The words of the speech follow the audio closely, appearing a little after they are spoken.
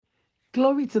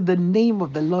Glory to the name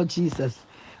of the Lord Jesus.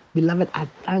 Beloved, I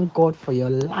thank God for your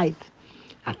life.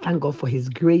 I thank God for his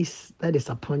grace that is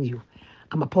upon you.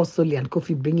 I'm Apostle LYANNE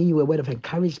KOFFI, bringing you a word of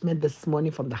encouragement this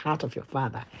morning from the heart of your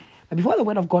Father. But before the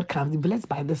word of God comes, be blessed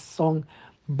by this song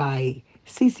by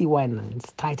LYANNE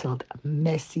titled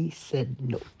Mercy Said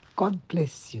No. God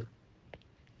bless you.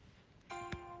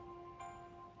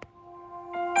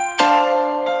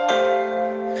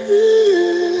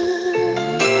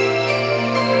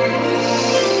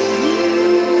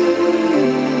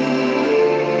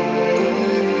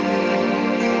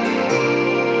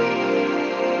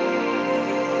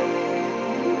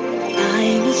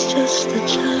 I was just a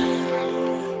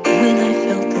child when I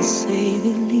felt the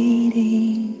Savior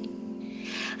leading.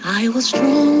 I was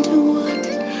drawn to what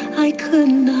I could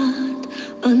not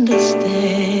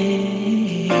understand.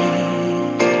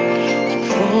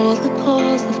 For the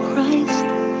cause of Christ,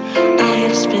 I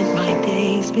have spent my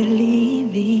days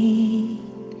believing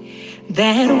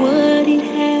that what He'd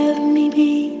have me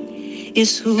be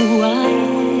is who I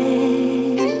am.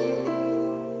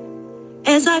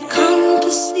 As I've come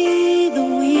to see the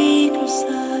weaker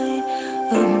side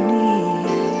of me,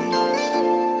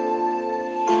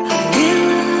 I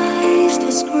realized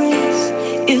His grace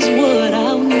is what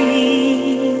I'll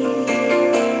need.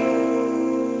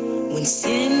 When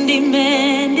sin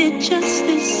demanded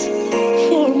justice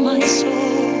for my soul,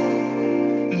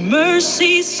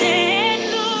 mercy said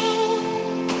no,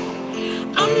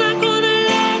 I'm not gonna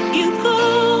let you go.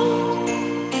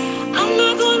 I'm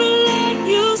not gonna let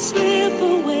you slip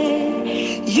away.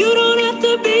 You don't have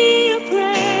to be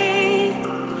afraid.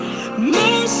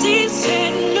 Mercy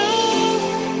said no.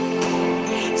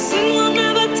 Sin will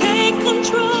never take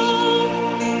control.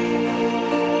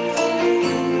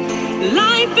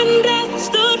 Life and death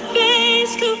stood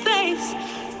face to face.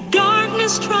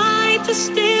 Darkness tried to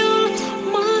steal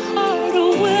my heart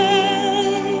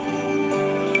away.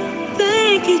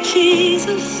 Thank you,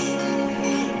 Jesus.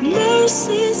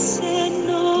 Mercy said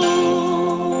no.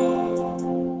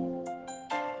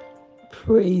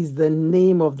 Praise the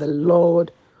name of the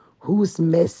Lord, whose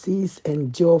mercies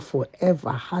endure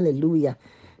forever. Hallelujah.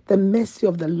 The mercy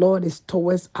of the Lord is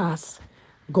towards us.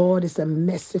 God is a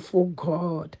merciful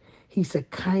God. He's a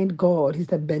kind God.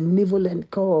 He's a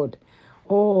benevolent God.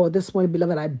 Oh, this morning,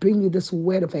 beloved, I bring you this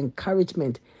word of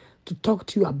encouragement to talk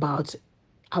to you about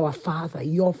our Father,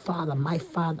 your Father, my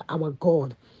Father, our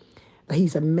God, that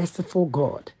He's a merciful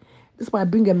God. This is why I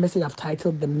bring a message I've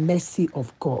titled The Mercy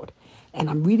of God. And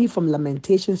I'm reading from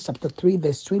Lamentations chapter 3,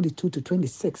 verse 22 to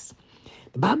 26.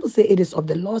 The Bible says it is of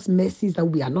the Lord's mercies that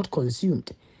we are not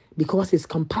consumed, because his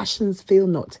compassions fail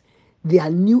not. They are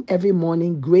new every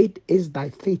morning. Great is thy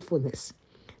faithfulness.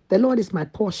 The Lord is my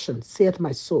portion, saith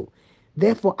my soul.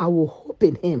 Therefore I will hope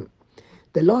in him.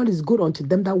 The Lord is good unto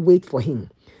them that wait for him,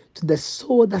 to the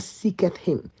soul that seeketh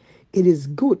him. It is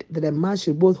good that a man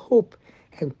should both hope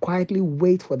and quietly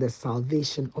wait for the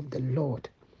salvation of the Lord.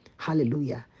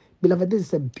 Hallelujah. Beloved, this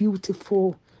is a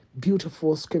beautiful,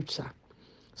 beautiful scripture.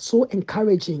 So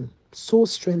encouraging, so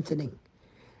strengthening,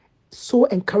 so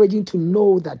encouraging to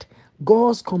know that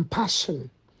God's compassion,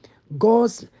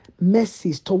 God's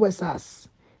mercies towards us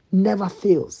never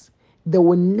fails. There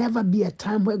will never be a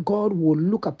time where God will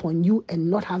look upon you and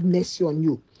not have mercy on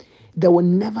you. There will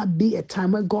never be a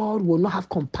time where God will not have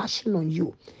compassion on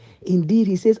you. Indeed,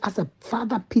 he says, as a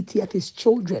father pitieth his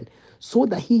children, so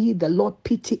that he, the Lord,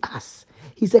 pity us.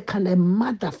 He said, can a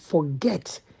mother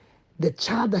forget the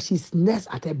child that she's nursed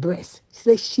at her breast? She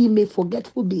says, she may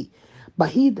forgetful be. But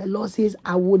he, the Lord, says,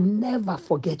 I will never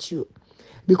forget you.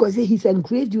 Because he's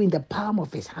engraved you in the palm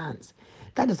of his hands.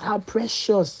 That is how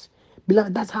precious,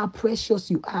 beloved, that's how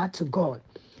precious you are to God.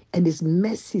 And his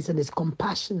mercies and his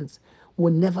compassions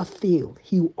will never fail.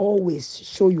 He will always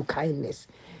show you kindness.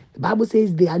 The Bible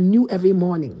says they are new every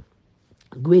morning.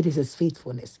 Great is his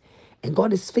faithfulness. And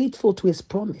God is faithful to his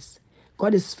promise.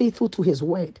 God is faithful to his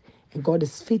word. And God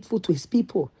is faithful to his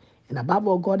people. And above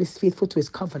all, God is faithful to his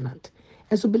covenant.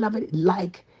 And so, beloved,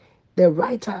 like the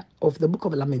writer of the book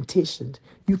of Lamentations,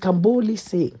 you can boldly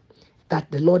say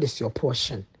that the Lord is your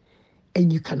portion.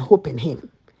 And you can hope in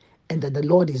him. And that the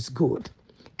Lord is good.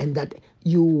 And that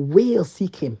you will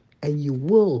seek him. And you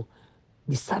will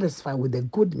be satisfied with the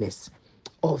goodness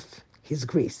of his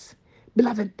grace.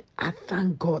 Beloved, I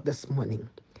thank God this morning.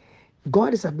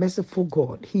 God is a merciful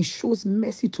God. He shows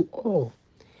mercy to all.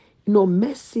 You know,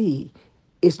 mercy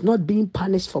is not being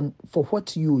punished for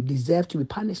what you deserve to be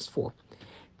punished for.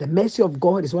 The mercy of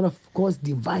God is one of God's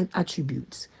divine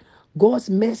attributes. God's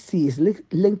mercy is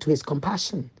linked to his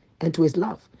compassion and to his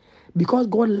love. Because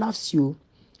God loves you,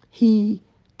 he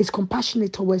is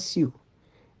compassionate towards you.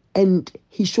 And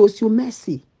he shows you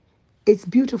mercy. It's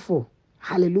beautiful.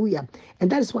 Hallelujah.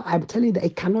 And that is why I'm telling you that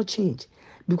it cannot change,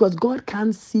 because God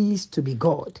can't cease to be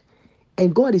God.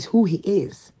 And God is who He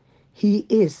is. He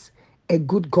is a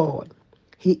good God.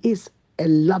 He is a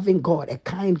loving God, a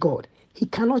kind God. He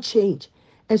cannot change.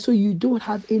 And so you don't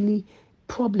have any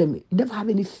problem. You never have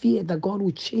any fear that God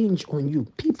will change on you.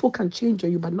 People can change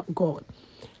on you, but not God.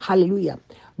 Hallelujah.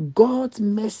 God's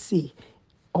mercy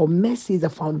is the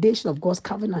foundation of God's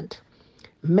covenant.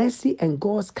 Mercy and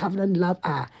God's covenant love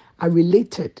are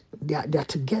related. They are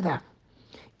together.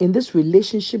 In this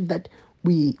relationship that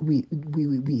we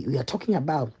are talking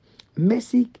about,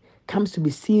 mercy comes to be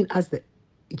seen as the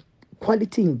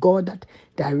quality in God that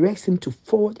directs him to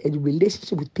forge a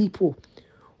relationship with people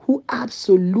who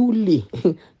absolutely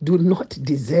do not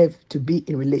deserve to be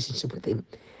in relationship with him.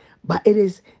 But it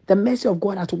is the mercy of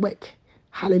God at work.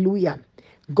 Hallelujah.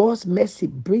 God's mercy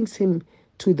brings him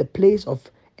to the place of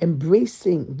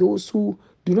embracing those who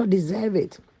do not deserve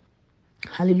it.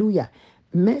 Hallelujah.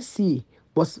 Mercy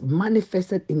was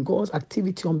manifested in God's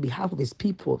activity on behalf of his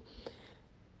people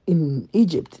in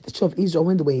Egypt, the children of Israel,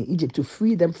 when they were in Egypt, to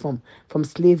free them from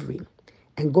slavery.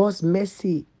 And God's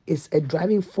mercy is a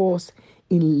driving force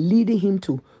in leading him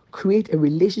to create a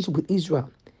relationship with Israel.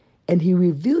 And he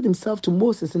revealed himself to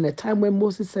Moses in a time when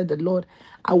Moses said, "The Lord,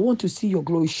 I want to see your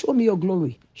glory. Show me your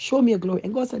glory. Show me your glory."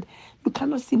 And God said, "You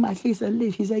cannot see my face and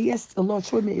live." He said, "Yes, the Lord,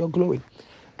 show me your glory."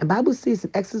 And Bible says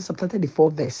in Exodus chapter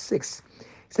 34, verse 6, it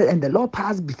said, "And the Lord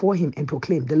passed before him and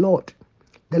proclaimed, the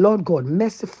Lord God,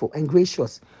 merciful and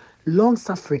gracious, long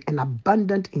suffering and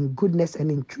abundant in goodness and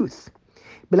in truth."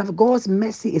 Beloved, God's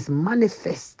mercy is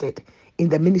manifested in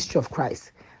the ministry of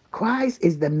Christ. Christ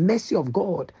is the mercy of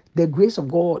God, the grace of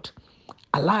God,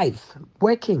 alive,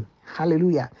 working.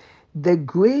 Hallelujah. The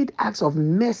great acts of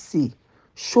mercy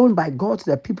shown by God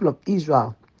to the people of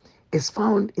Israel is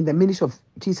found in the ministry of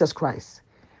Jesus Christ.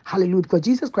 Hallelujah. Because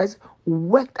Jesus Christ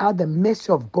worked out the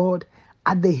mercy of God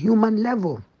at the human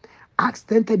level. Acts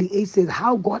 10:38 says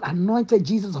how God anointed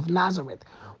Jesus of Nazareth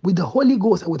with the Holy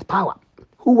Ghost and with power,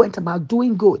 who went about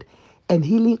doing good and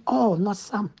healing all, not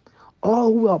some,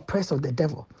 all who were oppressed of the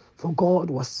devil, for God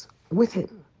was with him.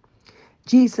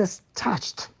 Jesus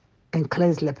touched and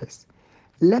cleansed lepers.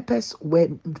 Lepers were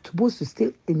supposed to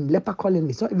stay in leper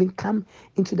colonies, not even come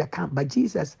into the camp, but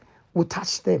Jesus would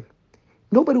touch them.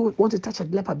 Nobody would want to touch a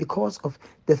leper because of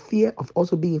the fear of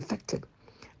also being infected.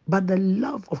 But the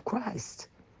love of Christ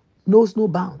knows no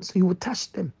bounds. So he will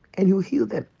touch them and he will heal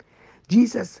them.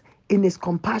 Jesus, in his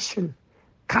compassion,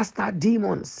 cast out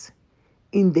demons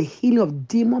in the healing of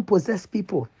demon-possessed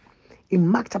people. In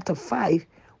Mark chapter 5,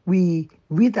 we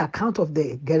read the account of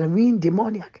the Gadarene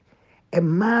demoniac, a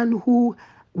man who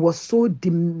was so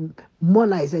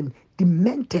demonized and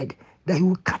demented that he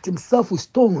would cut himself with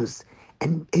stones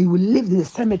and he would live in the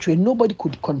cemetery. Nobody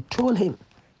could control him.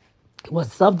 He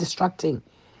was self-destructing.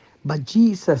 But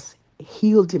Jesus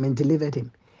healed him and delivered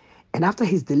him. And after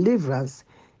his deliverance,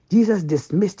 Jesus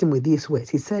dismissed him with these words.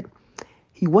 He said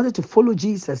he wanted to follow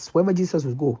Jesus wherever Jesus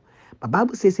would go. But the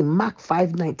Bible says in Mark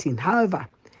 5:19, however,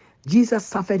 Jesus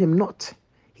suffered him not.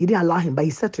 He didn't allow him, but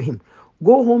he said to him,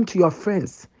 "Go home to your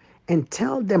friends and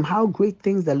tell them how great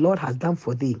things the Lord has done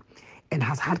for thee and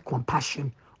has had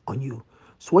compassion on you."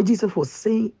 So what Jesus was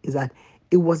saying is that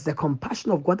it was the compassion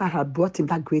of God that had brought him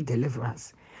that great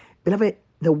deliverance. Beloved,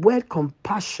 the word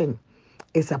compassion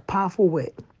is a powerful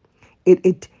word.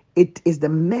 It is the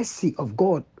mercy of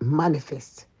God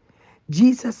manifest.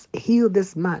 Jesus healed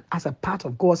this man as a part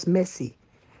of God's mercy.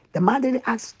 The man didn't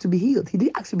ask to be healed. He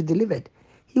didn't ask to be delivered.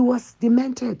 He was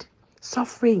demented,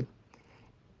 suffering.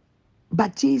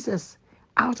 But Jesus,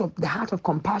 out of the heart of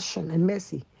compassion and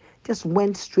mercy, just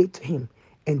went straight to him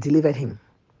and delivered him.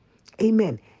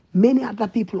 Amen. Many other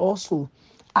people also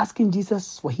asking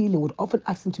Jesus for healing would often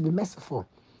ask him to be merciful.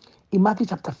 In Matthew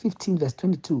chapter 15, verse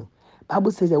 22,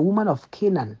 Bible says a woman of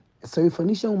Canaan, a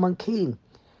Syrophoenician woman, came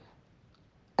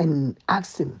and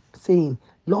asked him, saying,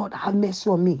 "Lord, have mercy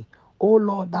on me. O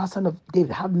Lord, thou son of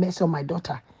David, have mercy on my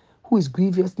daughter, who is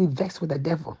grievously vexed with the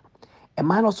devil." A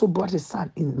man also brought his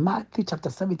son in Matthew chapter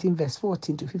 17, verse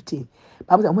 14 to 15.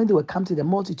 Bible says, when they were come to the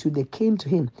multitude, they came to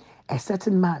him, a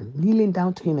certain man, kneeling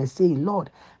down to him and saying, "Lord,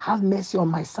 have mercy on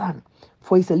my son,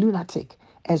 for he's a lunatic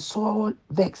and sore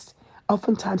vexed.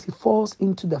 Oftentimes he falls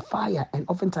into the fire and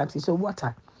oftentimes into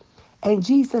water." And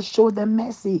Jesus showed them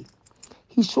mercy.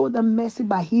 He showed them mercy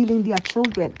by healing their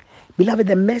children. Beloved,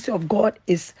 the mercy of God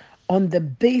is on the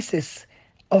basis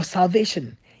of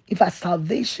salvation. In fact,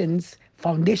 salvation's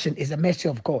foundation is the mercy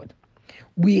of God.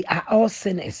 We are all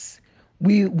sinners.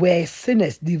 We were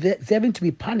sinners, deserving to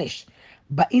be punished.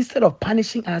 But instead of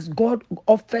punishing us, God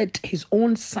offered his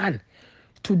own son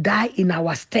to die in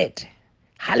our stead.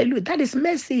 Hallelujah. That is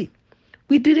mercy.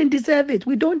 We didn't deserve it.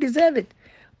 We don't deserve it.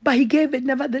 But he gave it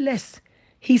nevertheless.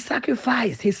 He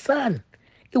sacrificed his son.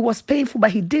 It was painful,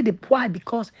 but he did it. Why?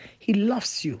 Because he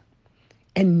loves you.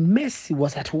 And mercy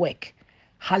was at work.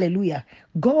 Hallelujah.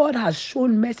 God has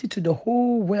shown mercy to the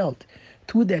whole world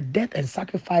through the death and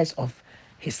sacrifice of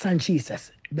his son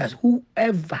Jesus. That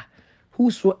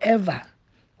whosoever,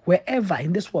 wherever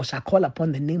in this world shall call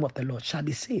upon the name of the Lord shall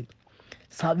be saved.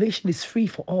 Salvation is free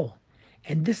for all.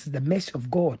 And this is the mercy of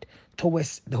God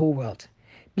towards the whole world.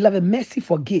 Beloved, mercy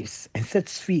forgives and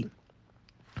sets free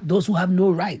those who have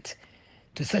no right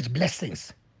to such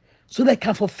blessings so they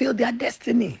can fulfill their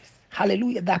destinies.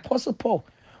 Hallelujah. The Apostle Paul,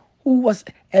 who was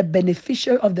a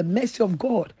beneficiary of the mercy of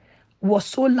God, was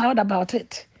so loud about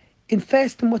it. In 1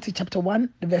 Timothy chapter 1,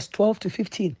 verse 12 to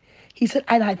 15, he said,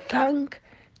 and I thank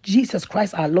Jesus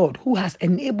Christ our Lord, who has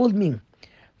enabled me,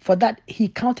 for that he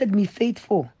counted me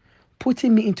faithful,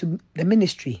 putting me into the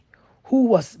ministry, who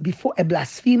was before a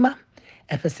blasphemer,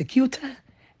 a persecutor,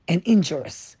 and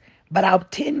injurious. But I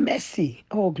obtained mercy.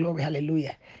 Oh, glory,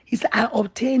 hallelujah. He said, I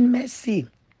obtained mercy,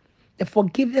 the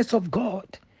forgiveness of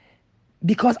God,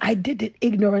 because I did it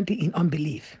ignorantly in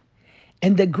unbelief.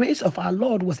 And the grace of our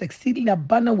Lord was exceeding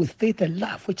abundant with faith and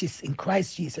love, which is in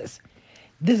Christ Jesus.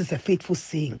 This is a faithful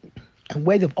saying and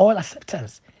worthy of all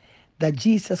acceptance, that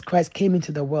Jesus Christ came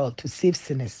into the world to save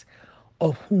sinners,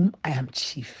 of whom I am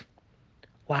chief.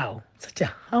 Wow, such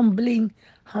a humbling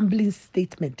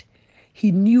statement.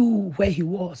 He knew where he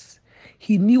was.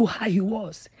 He knew how he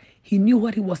was. He knew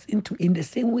what he was into, in the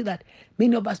same way that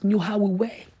many of us knew how we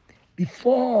were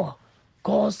before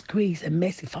God's grace and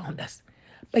mercy found us.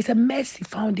 But it's a mercy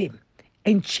found him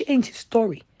and changed his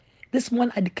story. This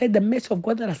morning, I declare the mercy of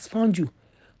God that has found you,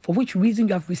 for which reason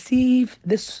you have received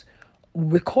this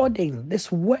recording,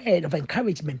 this word of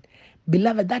encouragement.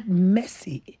 Beloved, that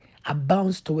mercy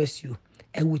abounds towards you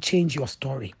and will change your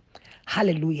story.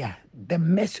 Hallelujah. The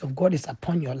mercy of God is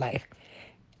upon your life.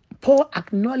 Paul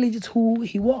acknowledges who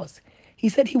he was. He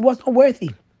said he was not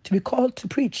worthy to be called to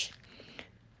preach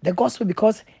the gospel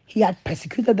because he had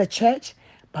persecuted the church,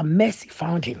 but mercy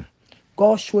found him.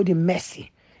 God showed him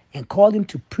mercy and called him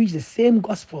to preach the same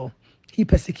gospel he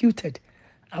persecuted.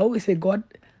 I always say God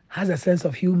has a sense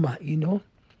of humor.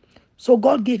 So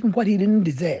God gave him what he didn't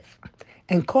deserve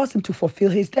and caused him to fulfill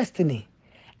his destiny.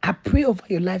 I pray over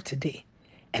your life today,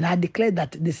 and I declare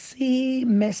that the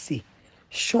same mercy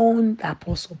shown the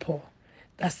Apostle Paul,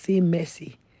 that same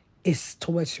mercy is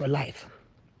towards your life.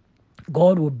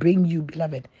 God will bring you,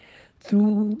 beloved,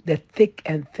 through the thick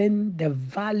and thin, the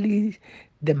valleys,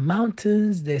 the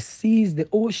mountains, the seas, the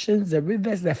oceans, the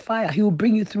rivers, the fire. He will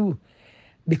bring you through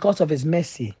because of his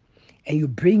mercy. And you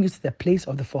bring you to the place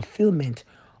of the fulfillment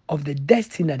of the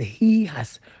destiny that he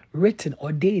has written,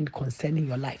 ordained concerning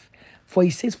your life. For he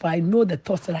says, for I know the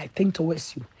thoughts that I think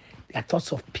towards you. They are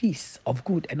thoughts of peace, of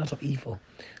good, and not of evil,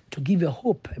 to give you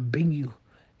hope and bring you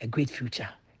a great future.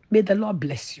 May the Lord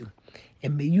bless you.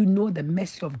 And may you know the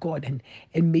mercy of God,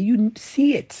 and may you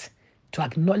see it, to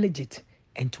acknowledge it,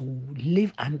 and to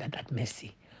live under that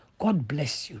mercy. God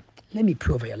bless you. Let me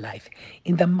pray over your life.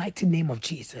 In the mighty name of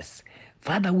Jesus.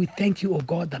 Father, we thank you, oh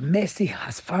God, that mercy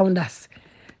has found us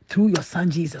through your son,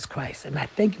 Jesus Christ. And I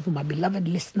thank you for my beloved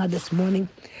listener this morning.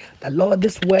 The Lord,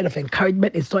 this word of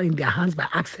encouragement is not in their hands by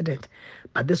accident,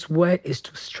 but this word is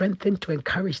to strengthen, to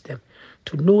encourage them,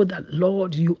 to know that,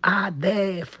 Lord, you are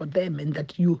there for them and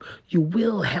that you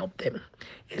will help them.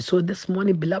 And so this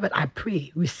morning, beloved, I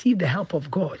pray, receive the help of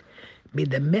God. May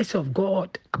the mercy of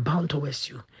God abound towards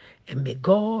you, and may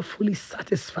God fully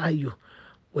satisfy you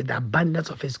with the abundance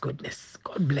of his goodness.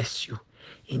 God bless you.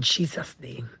 In Jesus'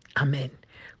 name, amen.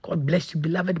 God bless you,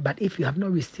 beloved. But if you have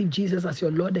not received Jesus as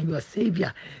your Lord and your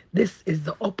Savior, this is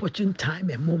the opportune time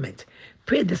and moment.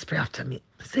 Pray this prayer after me.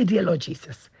 Say, dear Lord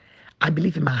Jesus, I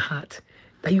believe in my heart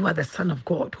that you are the Son of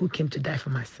God who came to die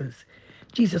for my sins.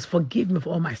 Jesus, forgive me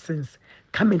for all my sins.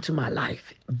 Come into my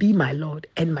life. Be my Lord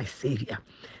and my Savior.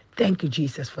 Thank you,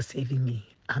 Jesus, for saving me.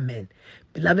 Amen.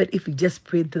 Beloved, if you just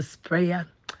prayed this prayer,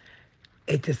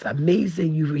 it is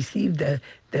amazing. You receive the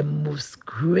most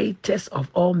greatest of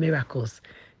all miracles,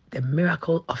 the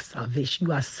miracle of salvation.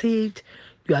 You are saved.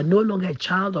 You are no longer a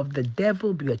child of the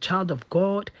devil, but you're a child of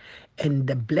God, and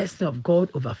the blessing of God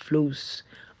overflows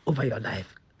over your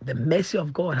life. The mercy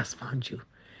of God has found you.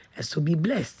 And so be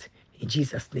blessed in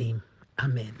Jesus' name.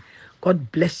 Amen.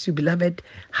 God bless you, beloved.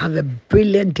 Have a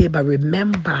brilliant day. But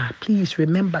remember, please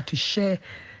remember to share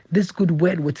this good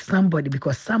word with somebody,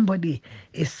 because somebody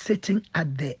is sitting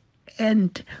at the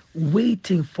end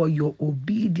waiting for your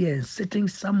obedience, sitting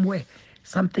somewhere.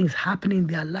 Something's happening in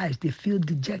their lives. They feel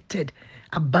dejected,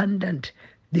 abandoned.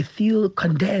 They feel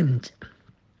condemned.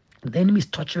 The enemy is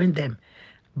torturing them.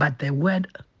 But the word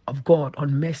of God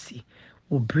on mercy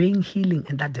will bring healing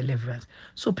and that deliverance.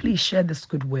 So please share this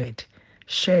good word.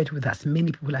 Share it with as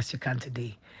many people as you can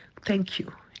today. Thank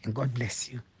you and God bless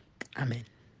you. Amen.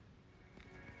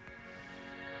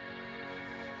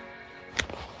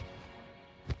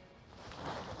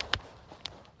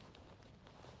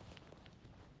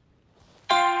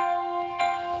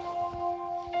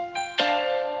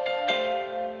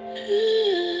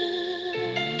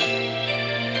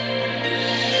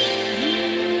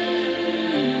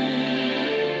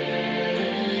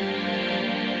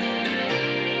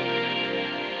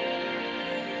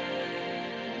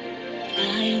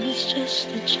 I was just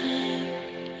a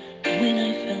child when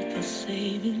I felt the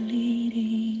Savior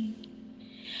leading.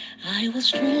 I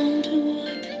was drawn to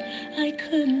what I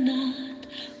could not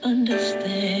understand.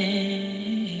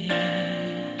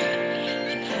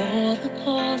 But for the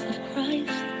cause of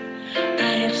Christ,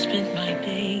 I have spent my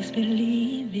days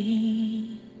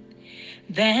believing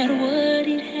that what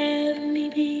He'd have me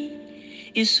be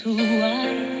is who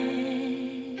I